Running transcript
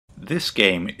This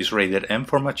game is rated M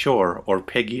for mature or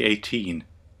PEGI 18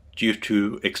 due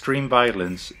to extreme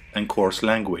violence and coarse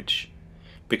language.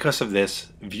 Because of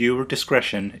this, viewer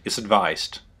discretion is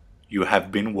advised. You have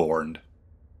been warned.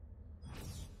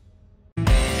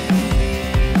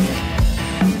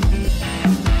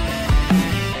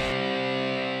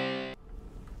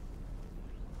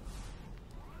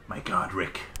 My God,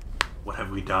 Rick, what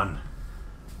have we done?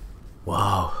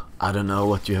 Wow, I don't know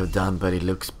what you have done, but it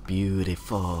looks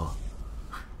beautiful.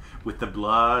 With the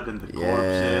blood and the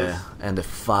corpses. Yeah, and the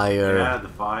fire. Yeah, the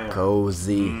fire.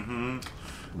 Cozy. Mm-hmm.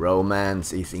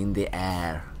 Romance is in the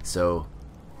air. So,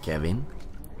 Kevin,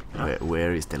 Yeah.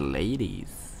 where is the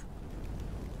ladies?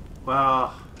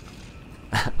 Well...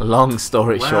 Long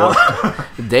story short,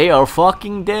 they are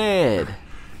fucking dead.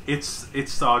 It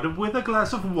started with a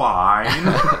glass of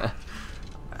wine.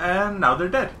 And now they're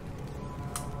dead.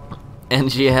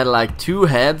 And she had like 2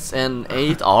 heads and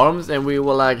 8 arms, and we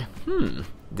were like,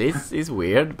 this is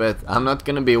weird, but I'm not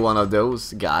gonna be one of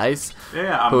those guys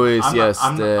who is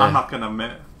I'm not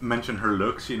gonna mention her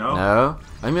looks, you know? No,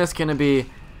 I'm just gonna be,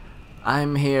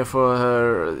 I'm here for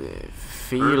her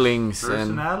feelings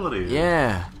personality. and...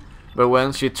 Yeah, but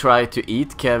when she tried to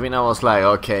eat Kevin, I was like,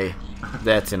 okay,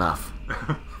 that's enough.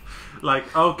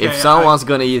 Like, okay... If someone's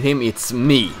gonna eat him, it's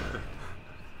me.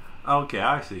 Okay,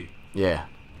 I see. Yeah.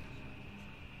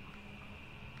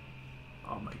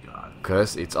 Oh my God.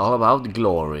 Because it's all about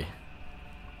glory.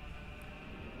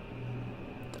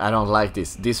 I don't like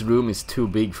this. This room is too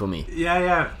big for me.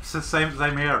 Yeah, same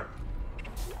here.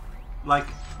 Like,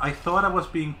 I thought I was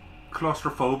being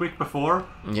claustrophobic before.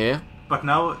 Yeah. But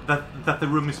now that the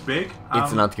room is big...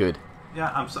 It's not good.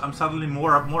 Yeah, I'm suddenly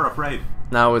more afraid.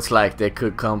 Now it's like they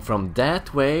could come from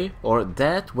that way, or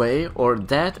that way, or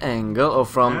that angle, or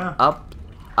from up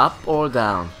or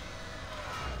down.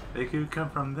 They could come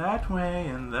from that way,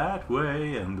 and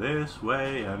this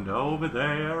way, and over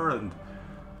there, and...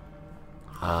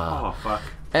 Oh, fuck.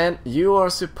 And you are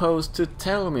supposed to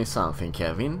tell me something,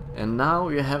 Kevin, and now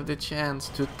you have the chance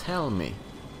to tell me.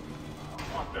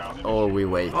 Or we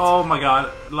wait. Oh my God,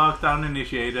 lockdown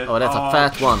initiated. Oh, that's a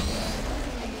fat one.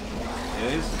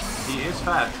 He is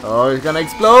fat. Oh, it's gonna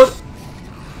explode!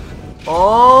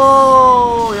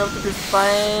 Oh, you have to be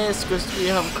fast, because we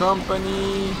have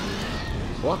company.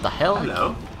 What the hell?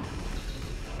 Hello?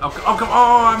 Oh, come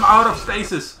on, I'm out of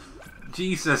stasis.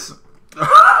 Jesus.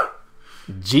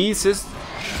 Jesus.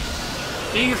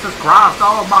 Jesus Christ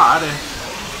almighty.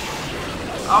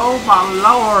 Oh my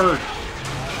Lord.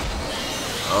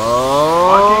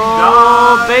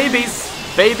 Oh, babies.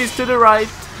 Babies to the right.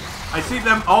 I see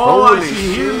them. Oh, I Holy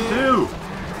see him too.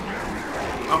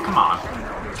 Oh, come on.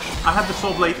 I have the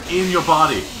soul blade in your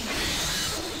body.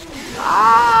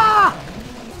 Ah!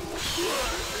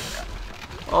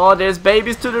 Oh, there's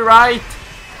babies to the right.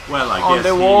 Well, I on guess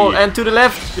the wall and to the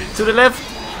left. To the left.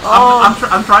 Oh.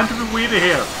 I'm trying to be weird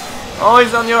here. Oh,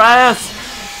 he's on your ass.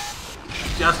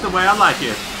 Just the way I like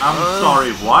it. I'm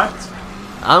sorry, what?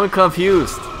 I'm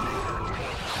confused.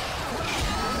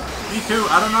 Me too,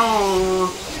 I don't know.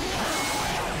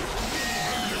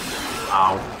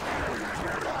 Ow.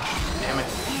 Damn it.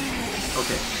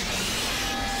 Okay.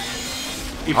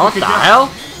 What the hell?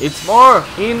 It's more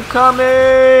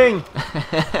incoming!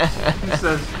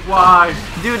 Jesus, why?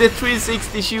 Do the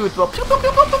 360 shoot. Out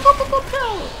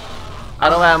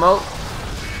of ammo.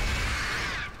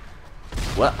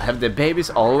 What? Have the babies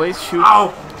always shoot?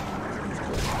 Ow!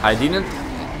 I didn't.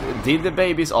 Did the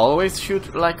babies always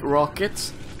shoot like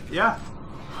rockets? Yeah.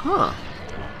 Huh.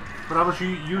 But I was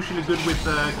usually good with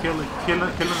killing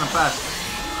them fast.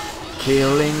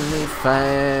 Killing me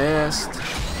fast.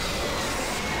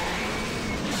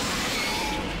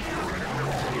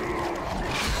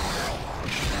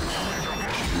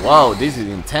 Wow, this is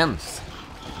intense.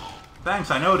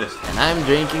 Thanks, I noticed. And I'm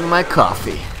drinking my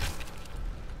coffee.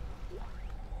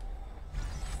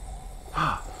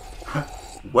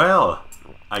 Well,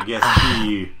 I guess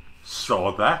he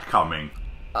saw that coming.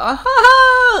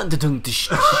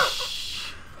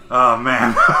 Oh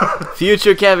man.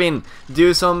 Future Kevin,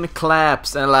 do some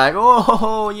claps and like,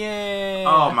 oh yeah.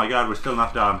 Oh my God, we're still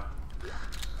not done.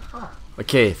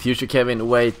 Okay, future Kevin,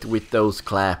 wait with those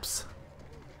claps.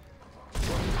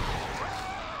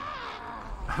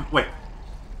 Wait.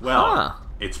 Well,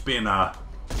 it's been a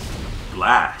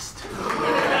blast.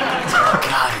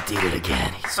 God, he did it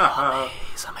again. He's funny.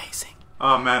 He's amazing.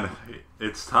 Oh man,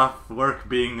 it's tough work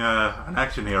being an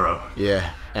action hero.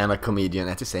 Yeah, and a comedian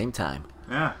at the same time.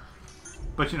 Yeah,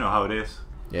 but you know how it is.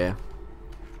 Yeah.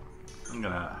 I'm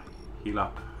gonna heal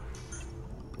up.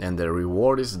 And the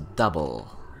reward is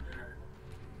double.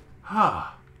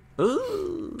 Ah.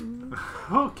 Ooh.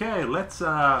 Okay, let's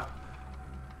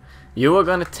You were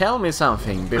gonna tell me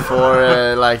something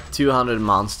before like 200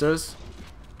 monsters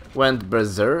went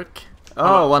berserk.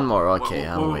 Oh, one more. Okay,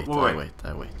 I'll wait.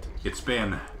 I wait. It's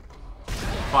been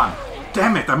fun.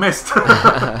 Damn it, I missed.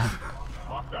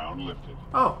 Lockdown lifted.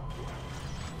 Oh,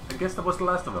 I guess that was the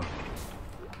last of them.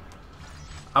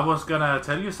 I was gonna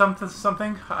tell you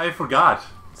something. I forgot.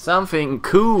 Something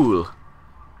cool.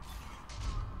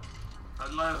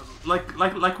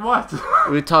 Like what?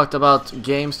 We talked about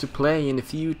games to play in the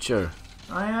future.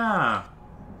 Oh yeah,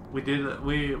 we did.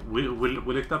 We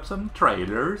looked up some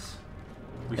trailers.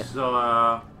 We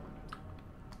saw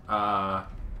the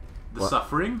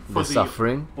Suffering for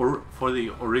Suffering or for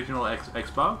the original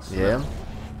Xbox. Yeah,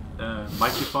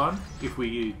 might be fun if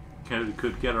we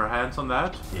could get our hands on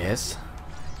that. Yes.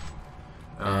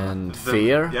 And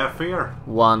Fear. Yeah, Fear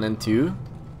 1 and 2.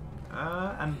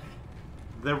 And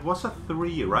there was a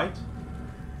 3, right?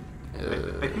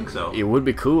 I think so. It would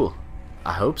be cool.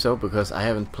 I hope so, because I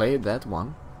haven't played that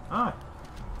one. Ah.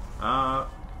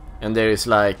 And there is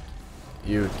like,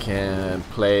 you can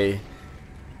play.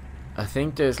 I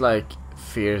think there's like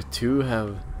Fear 2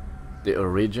 have the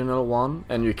original one,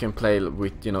 and you can play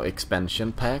with, you know,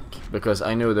 expansion pack. Because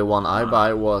I know the one I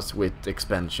buy was with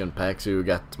expansion pack, so you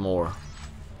get more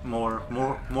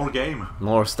game.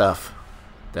 More stuff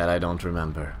that I don't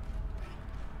remember.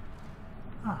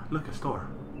 Ah, look, a store.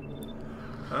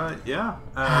 Yeah.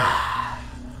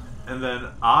 And then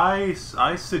I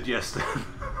suggested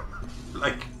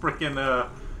like freaking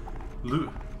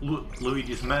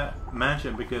Luigi's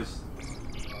Mansion, because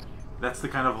that's the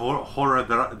kind of horror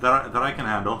that I can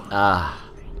handle. Ah,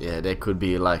 yeah, that could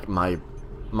be like my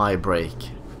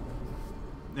break.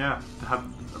 Yeah, to have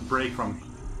a break from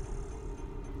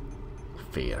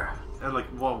Fear. Like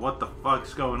what the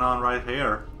fuck's going on right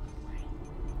here?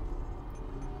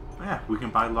 Yeah, we can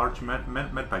buy large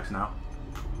med packs now.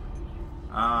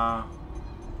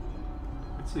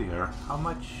 Let's see here. How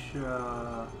much?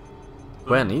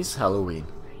 When is Halloween?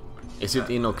 Is it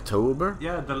in October?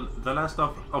 Yeah, the last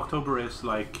of October is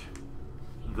like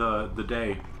the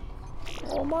day.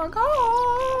 Oh my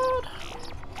god!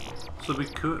 So we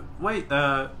could wait.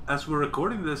 As we're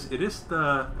recording this, it is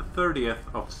the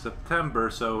 30th of September,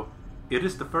 so it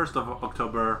is the 1st of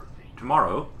October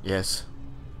tomorrow. Yes.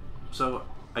 So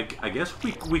I guess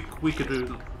we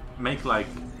could make like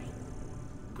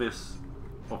this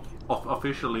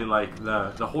officially like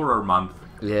the horror month.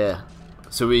 Yeah.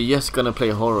 So we're just gonna play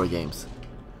horror games.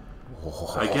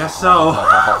 I guess so.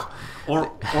 or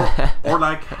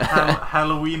like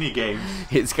Halloweeny games.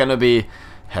 It's gonna be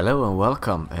hello and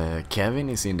welcome. Kevin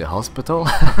is in the hospital.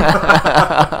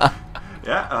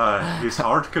 Yeah, his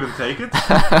heart couldn't take it.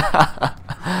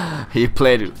 He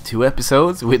played 2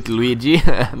 episodes with Luigi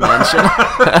Mansion.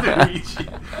 Luigi.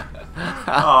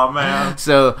 Oh man.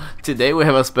 So today we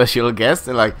have a special guest,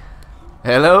 and like,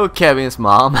 hello, Kevin's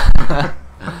mom.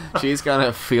 She's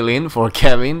gonna fill in for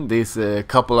Kevin this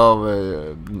couple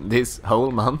of this whole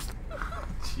month.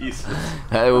 Jesus.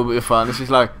 It will be fun.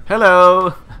 She's like,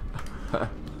 hello.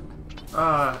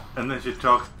 And then she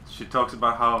talks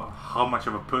about how much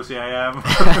of a pussy I am.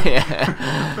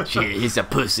 Yeah. She's a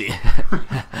pussy.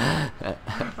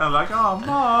 I'm like, oh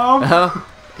mom. Oh,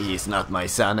 he's not my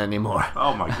son anymore.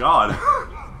 Oh my god.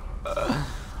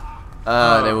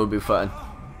 That would be fun.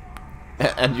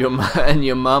 And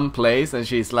your mom plays, and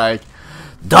she's like,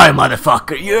 die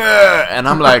motherfucker, yeah! And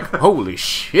I'm like, holy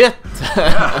shit.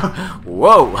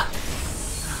 Whoa.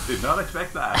 Did not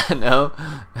expect that. No.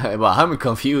 Well, I'm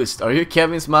confused. Are you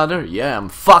Kevin's mother? Yeah, I'm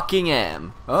fucking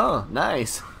am. Oh,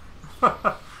 nice.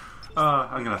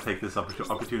 I'm gonna take this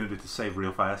opportunity to save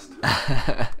real fast.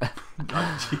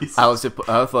 God, Jesus. I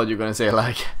thought you were gonna say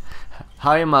like,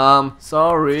 hi mom,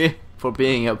 sorry for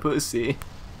being a pussy.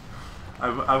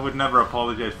 I would never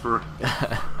apologize for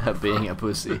being a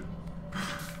pussy.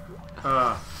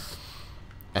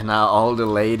 And now all the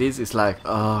ladies is like,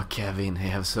 oh Kevin, he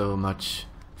have so much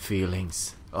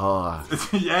feelings. Oh.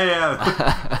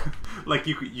 yeah. Like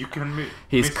you can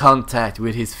his contact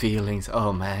with his feelings.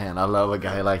 Oh man, I love a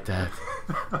guy like that.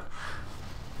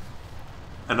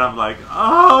 And I'm like,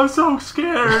 oh, I'm so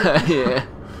scared. Yeah.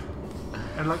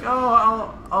 And like,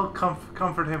 oh, I'll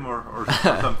comfort him or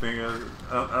something.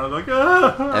 I'm like,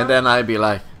 ah. And then I'd be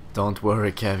like, don't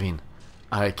worry, Kevin,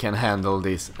 I can handle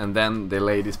this. And then the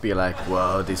ladies be like,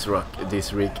 wow, this rock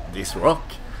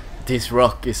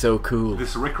is so cool.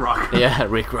 This Rick Rock. Yeah,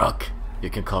 Rick Rock. You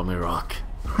can call me Rock.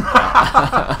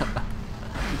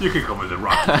 You can call me the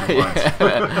Rock if you want.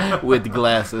 Yeah. With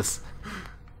glasses.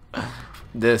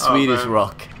 The Swedish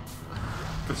Rock.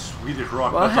 The Swedish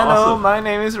Rock. Well, that's hello, awesome. my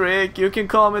name is Rick. You can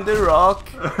call me the Rock.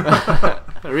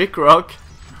 Rick Rock.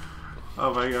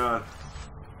 Oh my god.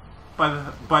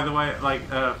 By the way, like,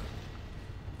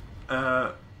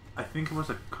 I think it was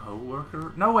a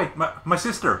co-worker. No, wait, my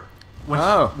sister.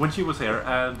 When she was here,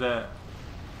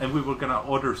 and we were gonna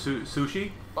order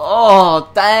sushi. Oh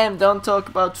damn! Don't talk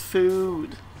about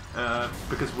food.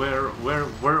 Because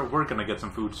we're gonna get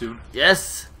some food soon.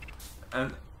 Yes.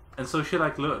 And so she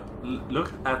like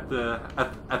looked at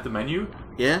the menu.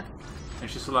 Yeah. And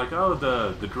she's like, oh,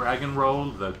 the dragon roll,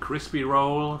 the crispy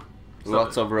roll.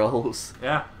 Lots of rolls.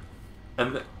 Yeah.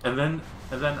 And then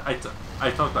I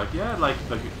thought like, yeah, like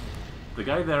the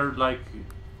guy there, like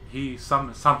he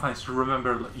sometimes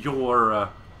remember your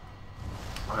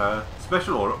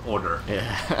special order.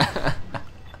 Yeah.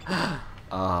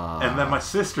 And then my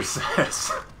sister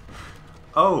says,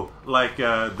 oh, like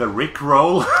the Rick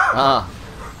roll.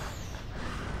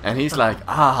 And he's like,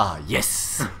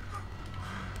 yes.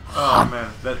 Oh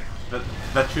man,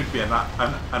 that should be an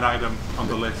item on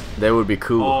the list. That would be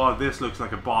cool. Oh, this looks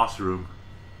like a boss room.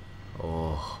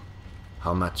 Oh,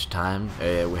 how much time?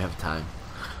 We have time.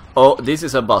 Oh, this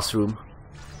is a boss room.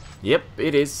 Yep,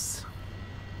 it is.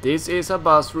 This is a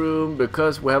boss room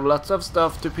because we have lots of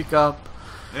stuff to pick up.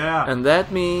 Yeah. And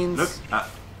that means Look,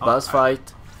 boss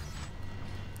fight.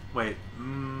 Wait.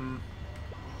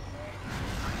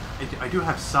 I do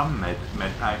have some med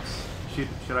packs. Should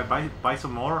I buy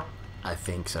some more? I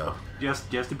think so.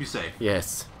 Just to be safe.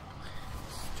 Yes.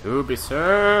 To be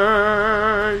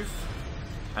safe.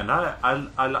 And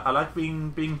I like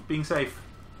being safe.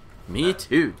 Me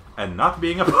too. And not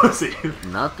being a pussy.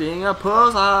 Not being a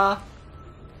pussy.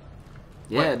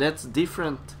 Yeah, Wait. that's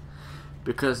different.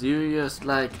 Because you just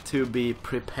like to be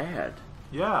prepared.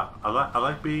 Yeah, I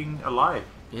like being alive.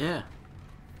 Yeah.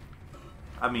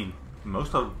 I mean,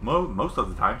 most of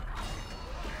the time.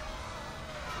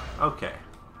 Okay.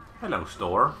 Hello,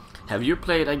 store. Have you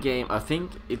played a game? I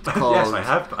think it's called. Yes, I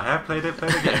have played a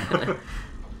game.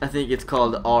 I think it's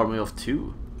called Army of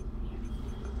Two.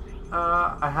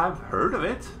 I have heard of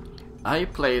it. I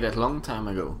played it a long time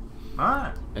ago.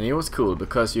 Ah. And it was cool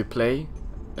because you play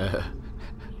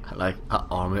like an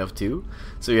army of two.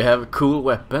 So you have cool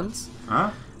weapons.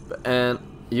 Huh? And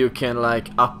you can like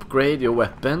upgrade your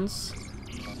weapons.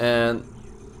 And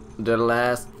the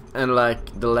last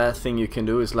thing you can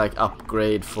do is like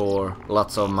upgrade for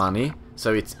lots of money.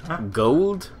 So it's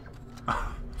gold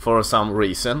for some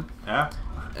reason. Yeah.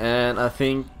 And I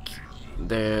think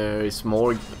there is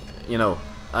more, you know,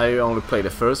 I only played the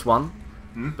first one,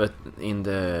 but in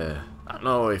the, I don't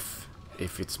know if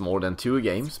it's more than 2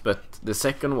 games, but the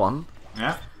second one,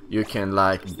 Yeah. you can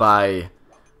like buy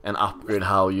and upgrade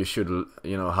how you should,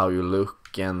 you know, how you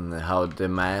look and how the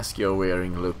mask you're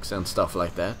wearing looks and stuff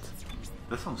like that.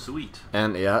 That sounds sweet.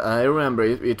 And yeah, I remember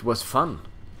it was fun.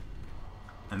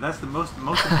 And that's the most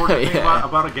important thing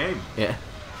about a game. Yeah,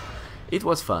 it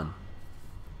was fun.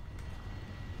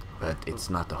 But it's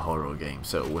not a horror game,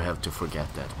 so we have to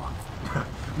forget that one.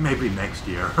 Maybe next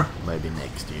year. Maybe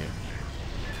next year.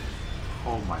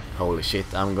 Oh my. Holy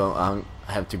shit, I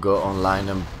have to go online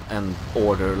and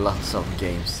order lots of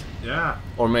games. Yeah.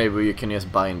 Or maybe you can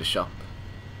just buy in the shop.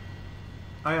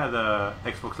 Oh yeah, the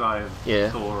Xbox Live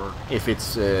store. If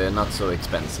it's not so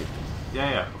expensive.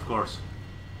 Yeah, of course.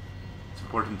 It's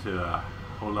important to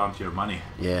hold on to your money.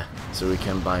 Yeah, so we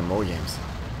can buy more games.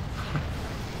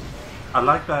 I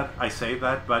like that I say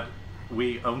that, but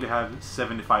we only have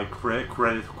 75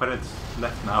 credits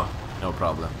left now. No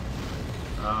problem.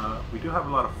 We do have a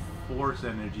lot of Force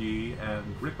Energy and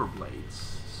Ripper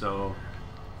Blades, so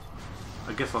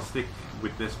I guess I'll stick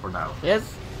with this for now.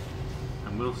 Yes.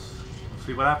 And we'll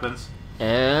see what happens.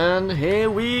 And here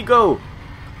we go.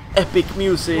 Epic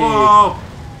music. Whoa!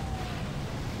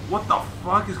 What the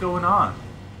fuck is going on?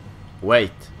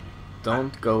 Wait.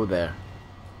 Don't go there.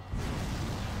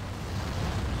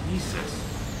 Jesus.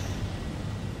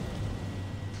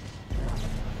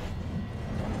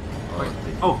 Wait,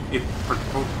 oh, it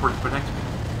protects me.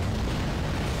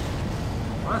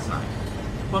 Well, that's nice.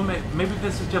 Well, maybe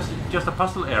this is just a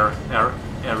puzzle area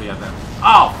then.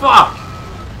 Oh, fuck!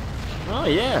 Oh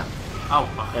yeah.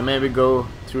 Oh, And maybe go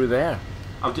through there.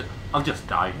 I'll just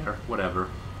die here. Whatever.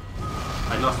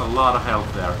 I lost a lot of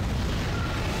health there.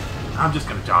 I'm just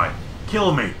gonna die.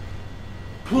 Kill me,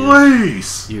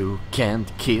 please. You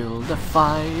can't kill the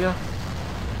fire.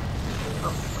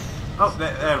 Oh,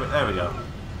 there we go.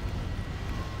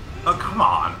 Oh, come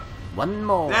on. One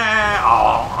more. There.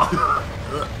 Oh.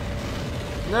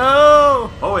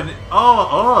 No. Oh, and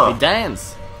oh. We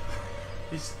dance.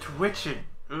 He's twitching.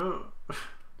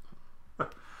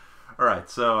 Alright,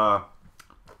 so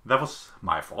that was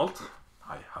my fault.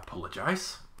 I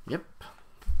apologize. Yep.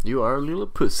 You are a little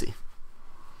pussy.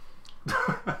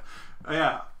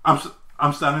 Yeah,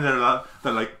 I'm standing there.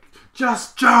 They're like,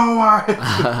 just Joe it.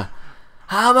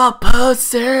 I'm a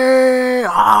pussy.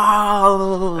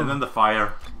 Oh. And then the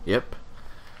fire. Yep.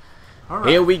 All right.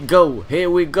 Here we go. Here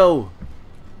we go.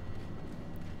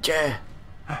 Yeah.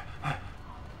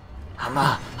 I'm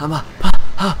a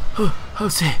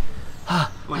pussy.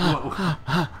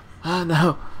 Like,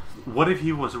 No. what if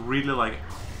he was really like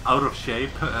out of shape,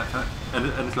 and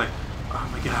it's like, oh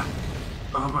my god,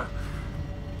 oh my.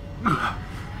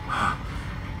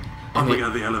 Oh my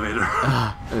god, the elevator.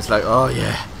 And it's like, oh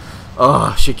yeah.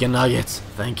 Oh, chicken nuggets.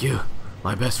 Thank you,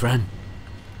 my best friend.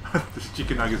 The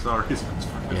chicken nuggets are his best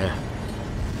friend. Yeah.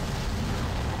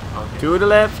 Okay. To the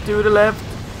left, to the left.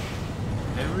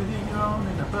 Everything you own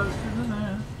in a post in the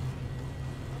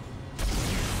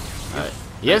net.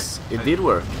 Yes, it did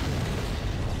work.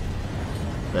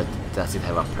 But does it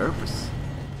have a purpose?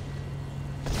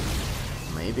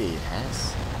 Maybe it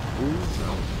has. Ooh,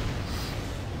 no.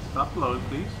 Stop load,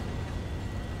 please.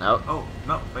 No. Oh,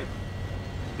 no, wait.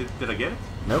 Did I get it?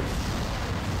 Nope.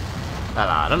 Well,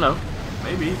 I don't know.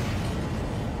 Maybe.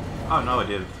 Oh, no, I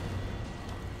didn't.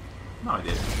 No, I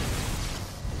didn't.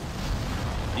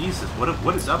 Jesus,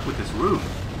 what is up with this room?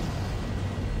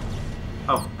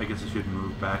 Oh, I guess I should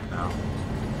move back now.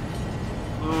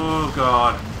 Oh,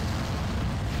 God.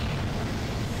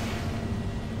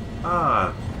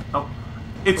 Oh.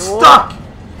 It's stuck!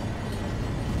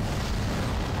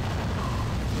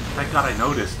 Thank God I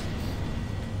noticed.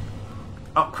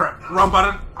 Oh, crap. Wrong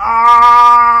button.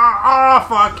 Ah! Oh,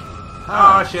 fuck.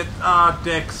 Oh, shit. Ah,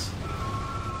 dicks.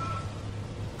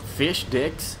 Fish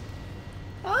dicks.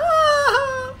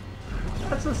 Ah!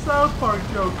 That's a South Park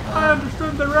joke. I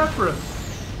understand the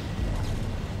reference.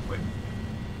 Wait.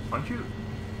 Aren't you?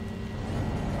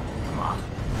 Come on.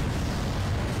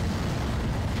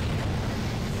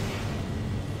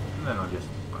 And then I'll just...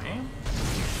 Bam.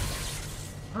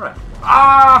 Alright.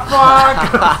 Ah,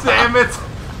 fuck! Damn it!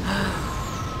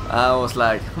 I was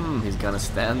like, he's gonna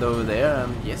stand over there,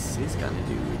 and yes, he's gonna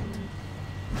do it.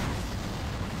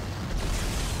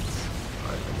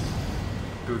 Alright,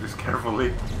 let's do this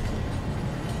carefully.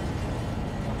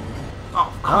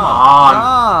 Oh, come on!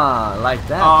 Ah, like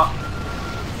that.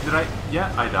 Did I?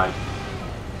 Yeah, I died.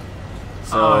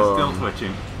 So, Oh, it's still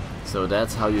twitching. So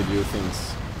that's how you do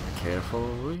things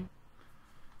carefully?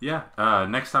 Yeah,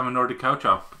 next time a Nordic couch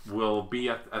up will be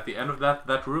at the end of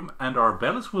that room, and our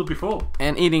bellies will be full.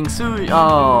 And eating sushi.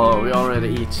 Oh, we already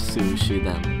eat sushi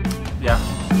then. Yeah.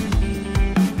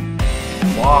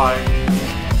 Why?